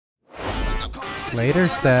Later,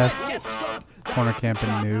 Seth. Corner camping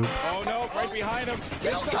noob. Oh no, right behind him.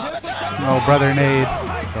 Oh, brother Nade.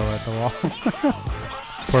 Throw at the wall.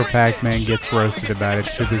 Poor Pac-Man gets roasted about it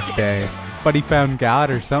to this day. But he found God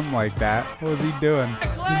or something like that. What was he doing?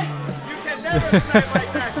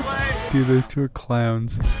 Dude, those two are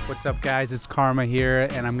clowns. What's up, guys? It's Karma here,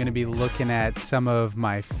 and I'm going to be looking at some of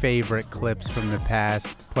my favorite clips from the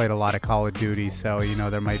past. Played a lot of Call of Duty, so, you know,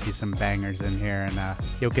 there might be some bangers in here, and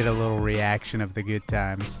you'll get a little reaction of the good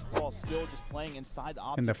times.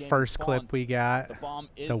 In the first clip we got,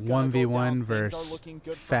 the 1v1 versus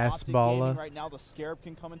Fastballer. Right now, the Scarab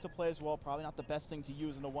can come into play as well. Probably not the best thing to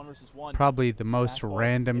use in a 1 versus 1. Probably the most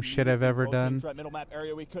random shit I've ever done. I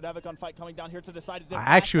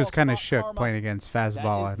actually was kind of shook playing against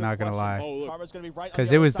Fastballer, not gonna lie,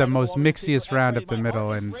 because it was the most mixiest round up the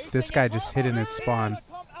middle, and this guy just hit in his spawn.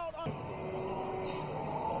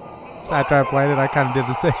 So after I played it, I kind of did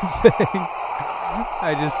the same thing.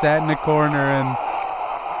 I just sat in the corner and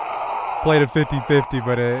played a 50-50,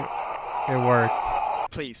 but it worked.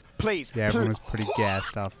 Please. Yeah, everyone was pretty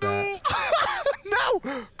gassed off that. No!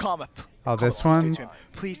 Karma. Oh, this one?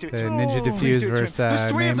 Please do it. The Ninja Diffuse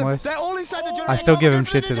versus Nameless. They're all inside the I still give him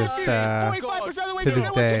shit to this day.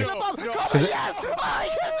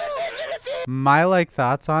 My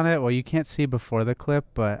thoughts on it, well, you can't see before the clip,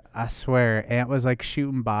 but I swear Ant was like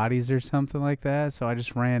shooting bodies or something like that, so I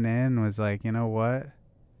just ran in and was like, you know what, I'm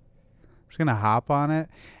just gonna hop on it.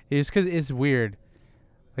 It's because it's weird,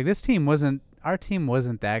 like our team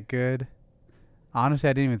wasn't that good. Honestly,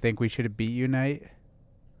 I didn't even think we should have beat Unite,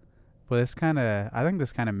 but I think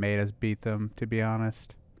this kind of made us beat them, to be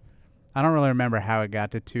honest. I don't really remember how it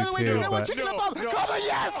got to 2-2,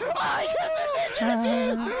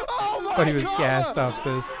 but he was gassed off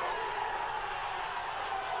this.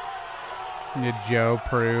 Yeah, Joe,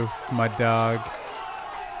 Proof, Mud Dog.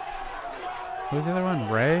 What was the other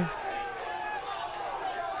one? Ray?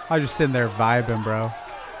 I was just sitting there vibing, bro.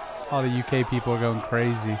 All the UK people are going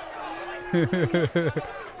crazy. It's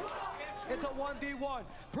a 1v1.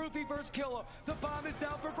 Proofy versus Killer. The bomb is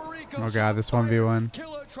down for Barrico. Oh god, this 1v1.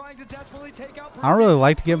 I don't really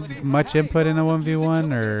like to get much input in a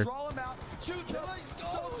 1v1, or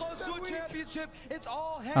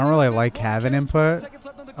I don't really like having input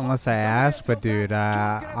unless I ask, but dude,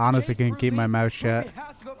 honestly couldn't keep my mouth shut.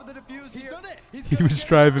 He was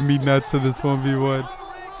driving me nuts in this 1v1.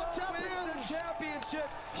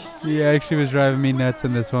 He actually was driving me nuts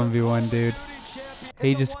in this 1v1, dude.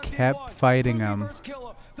 He just kept fighting him.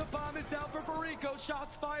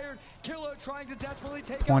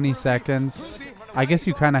 20 seconds. I guess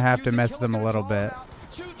you kind of have to mess with them a little bit.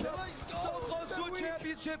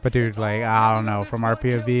 But dude, like, I don't know. From our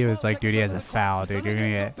POV, it was like, dude, he has a foul, dude. You're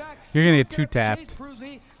gonna get two tapped.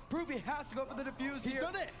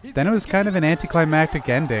 Then it was kind of an anticlimactic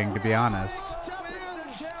ending, to be honest.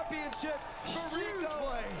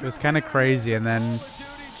 It was kind of crazy, and then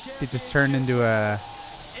it just turned into a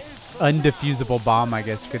undefusable bomb, I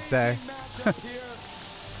guess you could say.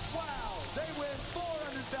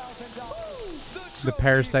 The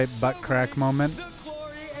Parasite butt crack moment.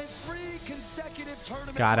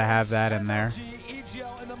 Gotta have that in there.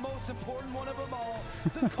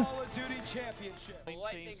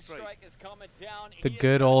 The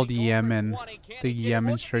good old Yemen. The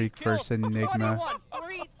Yemen streak versus Enigma.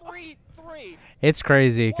 It's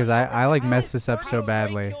crazy because I like messed this up so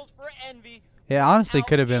badly. It honestly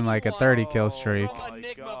could have been like a 30 kill streak.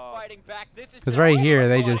 Because right here,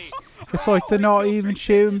 it's like they're not even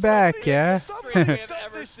shooting back, yeah? I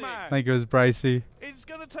think it was Brycey. I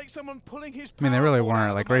mean, they really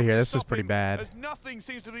weren't. Like right here, this was pretty bad. Nothing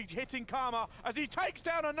seems to be hitting Karma as he takes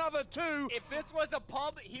down another two. If this was a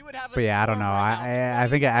pub, he would have. But yeah, I don't know. I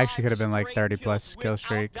think it actually could have been like 30 plus kill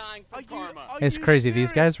streak. It's crazy.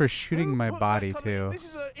 These guys were shooting my body too.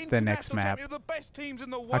 The next map.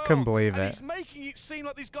 I couldn't believe it.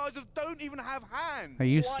 Are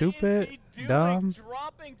you stupid? Dumb?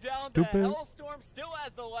 Stupid?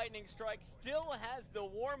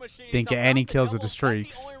 Didn't get any kills with the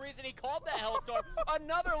streaks.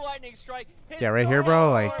 Yeah, right here,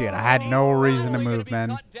 bro. Like, dude, I had no reason to move,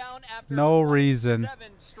 man. No reason.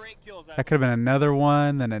 That could have been another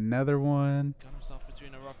one, then another one.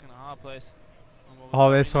 Oh,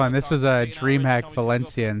 this one. This was a DreamHack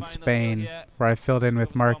Valencia in Spain, where I filled in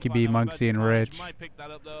with Marky B, Monksy, and Rich.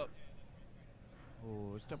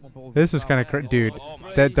 This was kind of dude.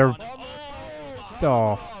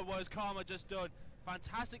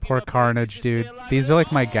 Poor Carnage, dude. These are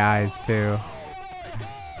like my guys too.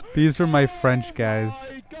 These were my French guys.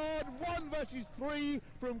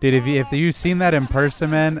 Dude, if you've seen that in person,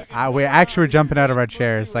 man, we actually were jumping out of our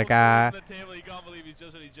chairs. Like, I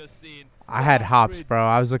had hops, bro.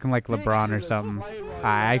 I was looking like LeBron or something.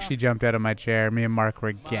 I actually jumped out of my chair. Me and Mark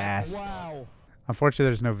were gassed. Unfortunately,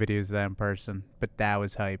 there's no videos of that in person, but that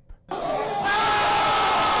was hype.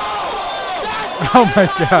 Oh my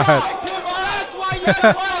god. That's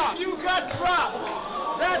why you got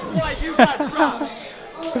dropped. That's why you got dropped.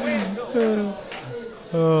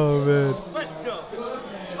 Oh man. Let's go.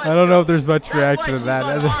 I don't know if there's much reaction to that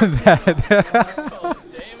other than that.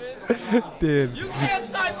 Dude. You can't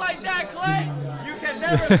snipe like that, Clay. You can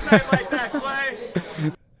never snipe like that,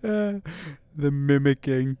 Clay. The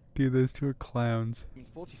mimicking. Dude, those two are clowns.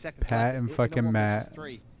 40 seconds Pat left. and In a fucking 1 versus Matt.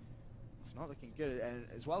 3. It's not looking good, and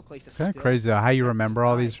as well, Clay. It's kind of crazy though how you remember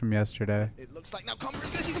all these from yesterday. It looks like now Comer is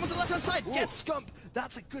going to see someone to the left-hand side. Get Scump.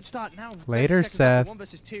 That's a good start now. Later, 30 seconds left, Seth. 1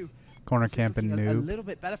 versus 2. Corner This is camping looking a noob. little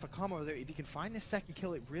bit better for Comer, although if he can find this second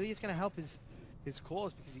kill, it really is going to help his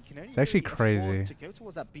cause, because he can only It's actually really crazy. afford to go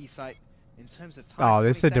towards that B site in terms of time. Oh,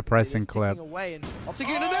 this is a 20 seconds, depressing it is ticking clip. away, and OpTic are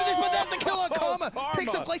going to know this, but that's the kill on Comer.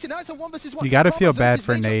 Picks up place, and now it's a 1 versus 1. You got to Comer feel bad versus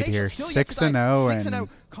for Nate Nate Shot. here. Still yet to 6-0, die. 6-0. and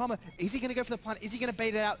Comer, is he going to go for the plant? Is he going to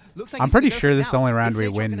bait it out? Looks like I'm he's gonna pretty go sure for it this is the now. only round Is we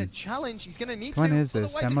Nate Shot win. gonna challenge? He's going to need Which one to. is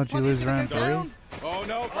this? Otherwise, the MLG plant is lose gonna round go 3? down. Oh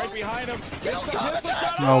no, right behind him.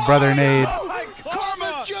 Oh, brother Nate.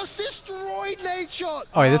 Comer just destroyed Nate Shot.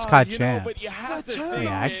 Oh, yeah, this caught You know, champs. but you have to Yeah, think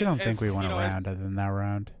I actually don't as, think we won a you know, round other than that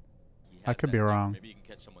round. He I has could that be sniper. wrong. Maybe you can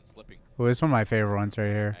catch someone slipping. Well, this is one of my favorite ones right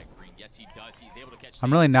here. At green. Yes, he does. He's able to catch I'm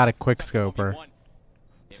Sam. really not a quick Second scoper. 1v1.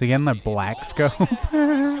 So again, the black scope. Oh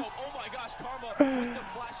my gosh, Karma with the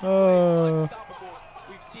flashing Oh. blades, unstoppable.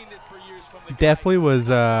 We've seen this for years from the guy. Definitely was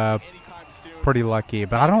Anytime soon. pretty lucky,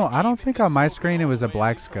 but I don't think on my screen it was a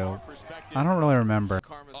black scope. I don't really remember.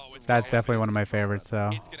 That's definitely one of my favorites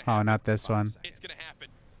though. Oh, not this one. It's gonna happen.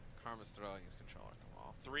 Karma's throwing his controller at the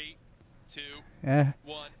wall. 3, 2, Eh.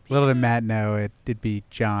 1. Little did Matt know it'd be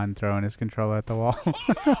John throwing his controller at the wall.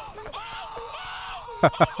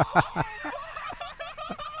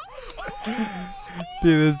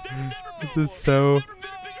 Dude, this is so.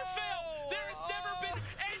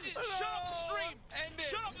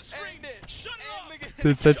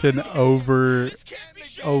 It's such an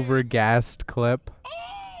overgassed clip.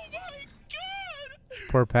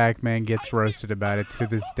 Poor Pac-Man gets roasted about it to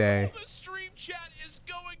this day.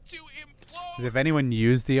 'Cause if anyone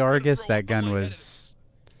used the Argus, that gun was.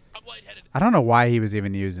 I don't know why he was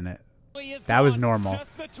even using it. That was normal.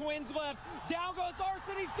 Just the twins left. Down goes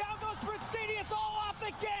Arsenis, down goes Prestigious, all off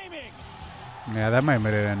the gaming. Yeah, that might have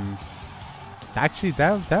been. Actually,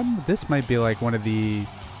 this might be like one of the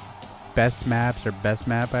best maps or best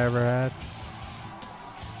map I ever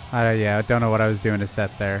had. Yeah, I don't know what I was doing to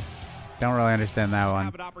set there. Don't really understand that one.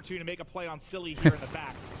 Have an opportunity to make a play on Silly here in the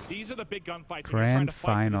back. These are the big gunfights. Grand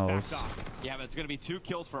finals. Yeah, but it's going to be 2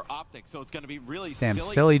 kills for OpTic, so it's going to be really Damn,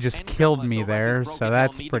 Silly. Silly just and killed Gunless. me So there, Red is so broken.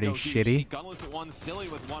 that's They'll need to pretty go huge. shitty. See Gunless with 1, Silly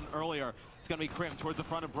with 1 earlier. It's going to be Crim towards the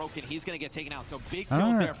front and Broken. He's going to get taken out. So big I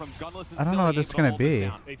kills don't- there from Gunless and I don't know what Silly this is able gonna hold this be.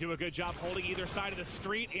 down. They do a good job holding either side of the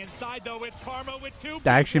street. Inside, though, it's Karma with 2. I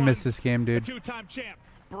actually missed this game, dude. The 2-time champ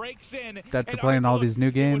breaks in. After and playing all look, these new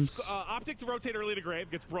it was, games, OpTic to rotate early to Grave,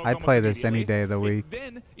 gets broken I'd almost play this any immediately. day of the week. It's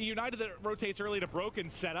then United that rotates early to Broken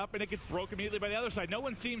setup, and it gets broken immediately by the other side. No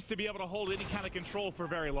one seems to be able to hold any kind of control for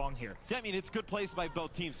very long here. Yeah, I mean, it's good plays by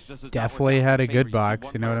both teams. Just as Definitely that worked out had in a favor. good You see box,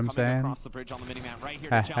 one you know what player I'm coming saying? across the bridge on the mini-map right here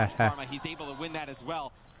to challenge Karma. He's able to win that as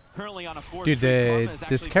well. Currently on a 4 Dude, streak. Karma is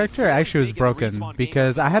this actually character been actually was big in the broken respawn game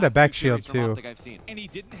because in I the had a last back 2 shield series from too. OpTic I've seen. And he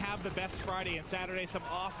didn't have the best Friday and Saturday, some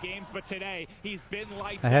off games, but today he's been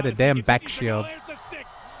lights I had out a as he damn back continues to shield. go. There's the 6.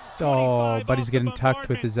 Oh, 25 buddy's off getting the tucked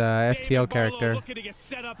with his FTL bombardment. Damon Barlow character. looking to get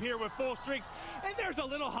set up here with full streaks. And there's a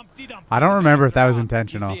little Humpty Dumpty. I don't remember if that was You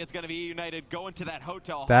intentional. see it's going to be United going to that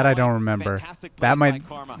hotel. That I don't hall. remember. Fantastic That plays might-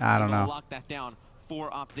 by Karma. I don't They're gonna know. Lock that down for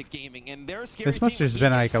OpTic Gaming, and they're a scary This must team. have just He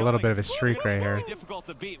been gets like a little going. bit of a streak right here. Really difficult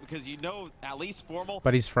to beat because you know at least Formal.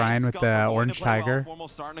 But he's frying and with Scump the are going to orange play well. tiger.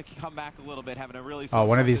 Formal's starting to come back a little bit, having a really Oh,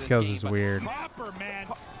 one of slow these start to kills this is game, but weird. Snapper, man.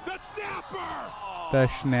 The snapper. The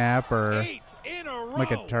snapper. 8 in a row.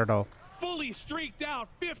 Like a turtle. Fully streaked out.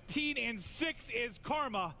 15-6 is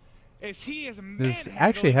Karma. As he is This manhandling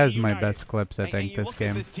actually has my United. best clips, I And think, you this look at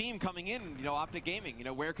game. this team coming in, you know, OpTic Gaming. You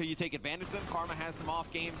know, where could you take advantage of them? Karma has some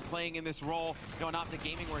off games playing in this role. You know, in OpTic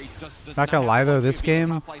Gaming where he just does Not gonna have lie the though, luxury this of being a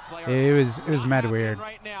game, top-flight slayer. it was Not mad happening weird.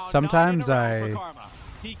 right now. Sometimes Not in a row I for Karma.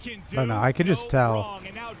 He can don't know, I could just tell. wrong,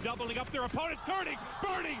 and now doubling up their opponents, turning,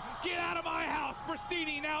 burning, get out of my house.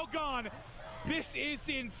 Pristini now gone. This is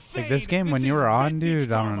insane. Like this game, when you were on,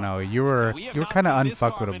 dude, I don't know, you were kind of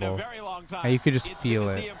unfuckable. You could just feel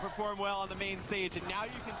it. See him perform well on the main stage, and now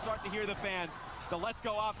you can start to hear the fans. The Let's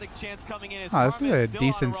Go OpTic chants coming in. Oh, this is a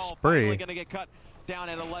decent spree.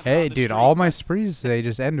 Hey, dude, all my sprees, they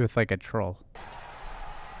just end with like a troll.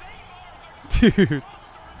 Dude.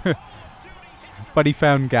 But he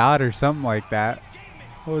found God or something like that.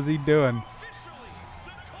 What was he doing?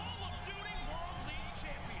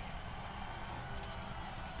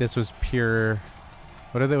 This was pure.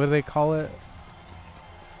 What do they call it?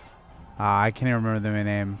 I can't even remember the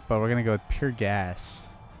name, but we're gonna go with pure gas.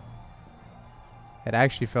 It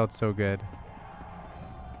actually felt so good.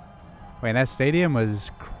 Wait, that stadium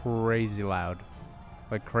was crazy loud.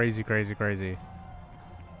 Like crazy, crazy, crazy.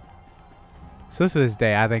 So to this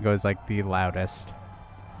day, I think it was like the loudest.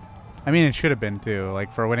 I mean, it should have been too.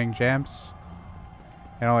 Like for winning champs,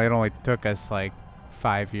 it only took us like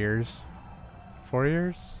 5 years, 4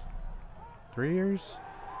 years, 3 years.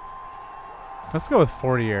 Let's go with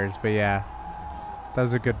 4 years. But yeah, that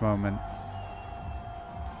was a good moment.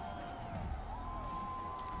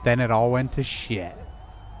 Then it all went to shit.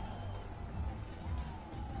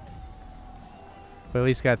 But at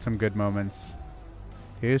least got some good moments.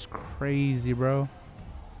 It was crazy, bro.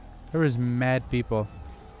 There was mad people.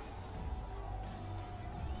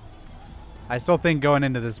 I still think going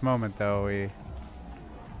into this moment, though,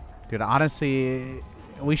 dude, honestly,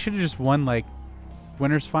 we should have just won, like,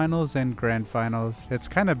 winners finals and grand finals. It's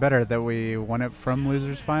kind of better that we won it from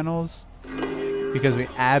losers finals because we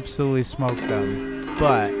absolutely smoked them.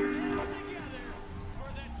 But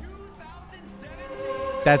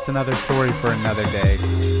that's another story for another day.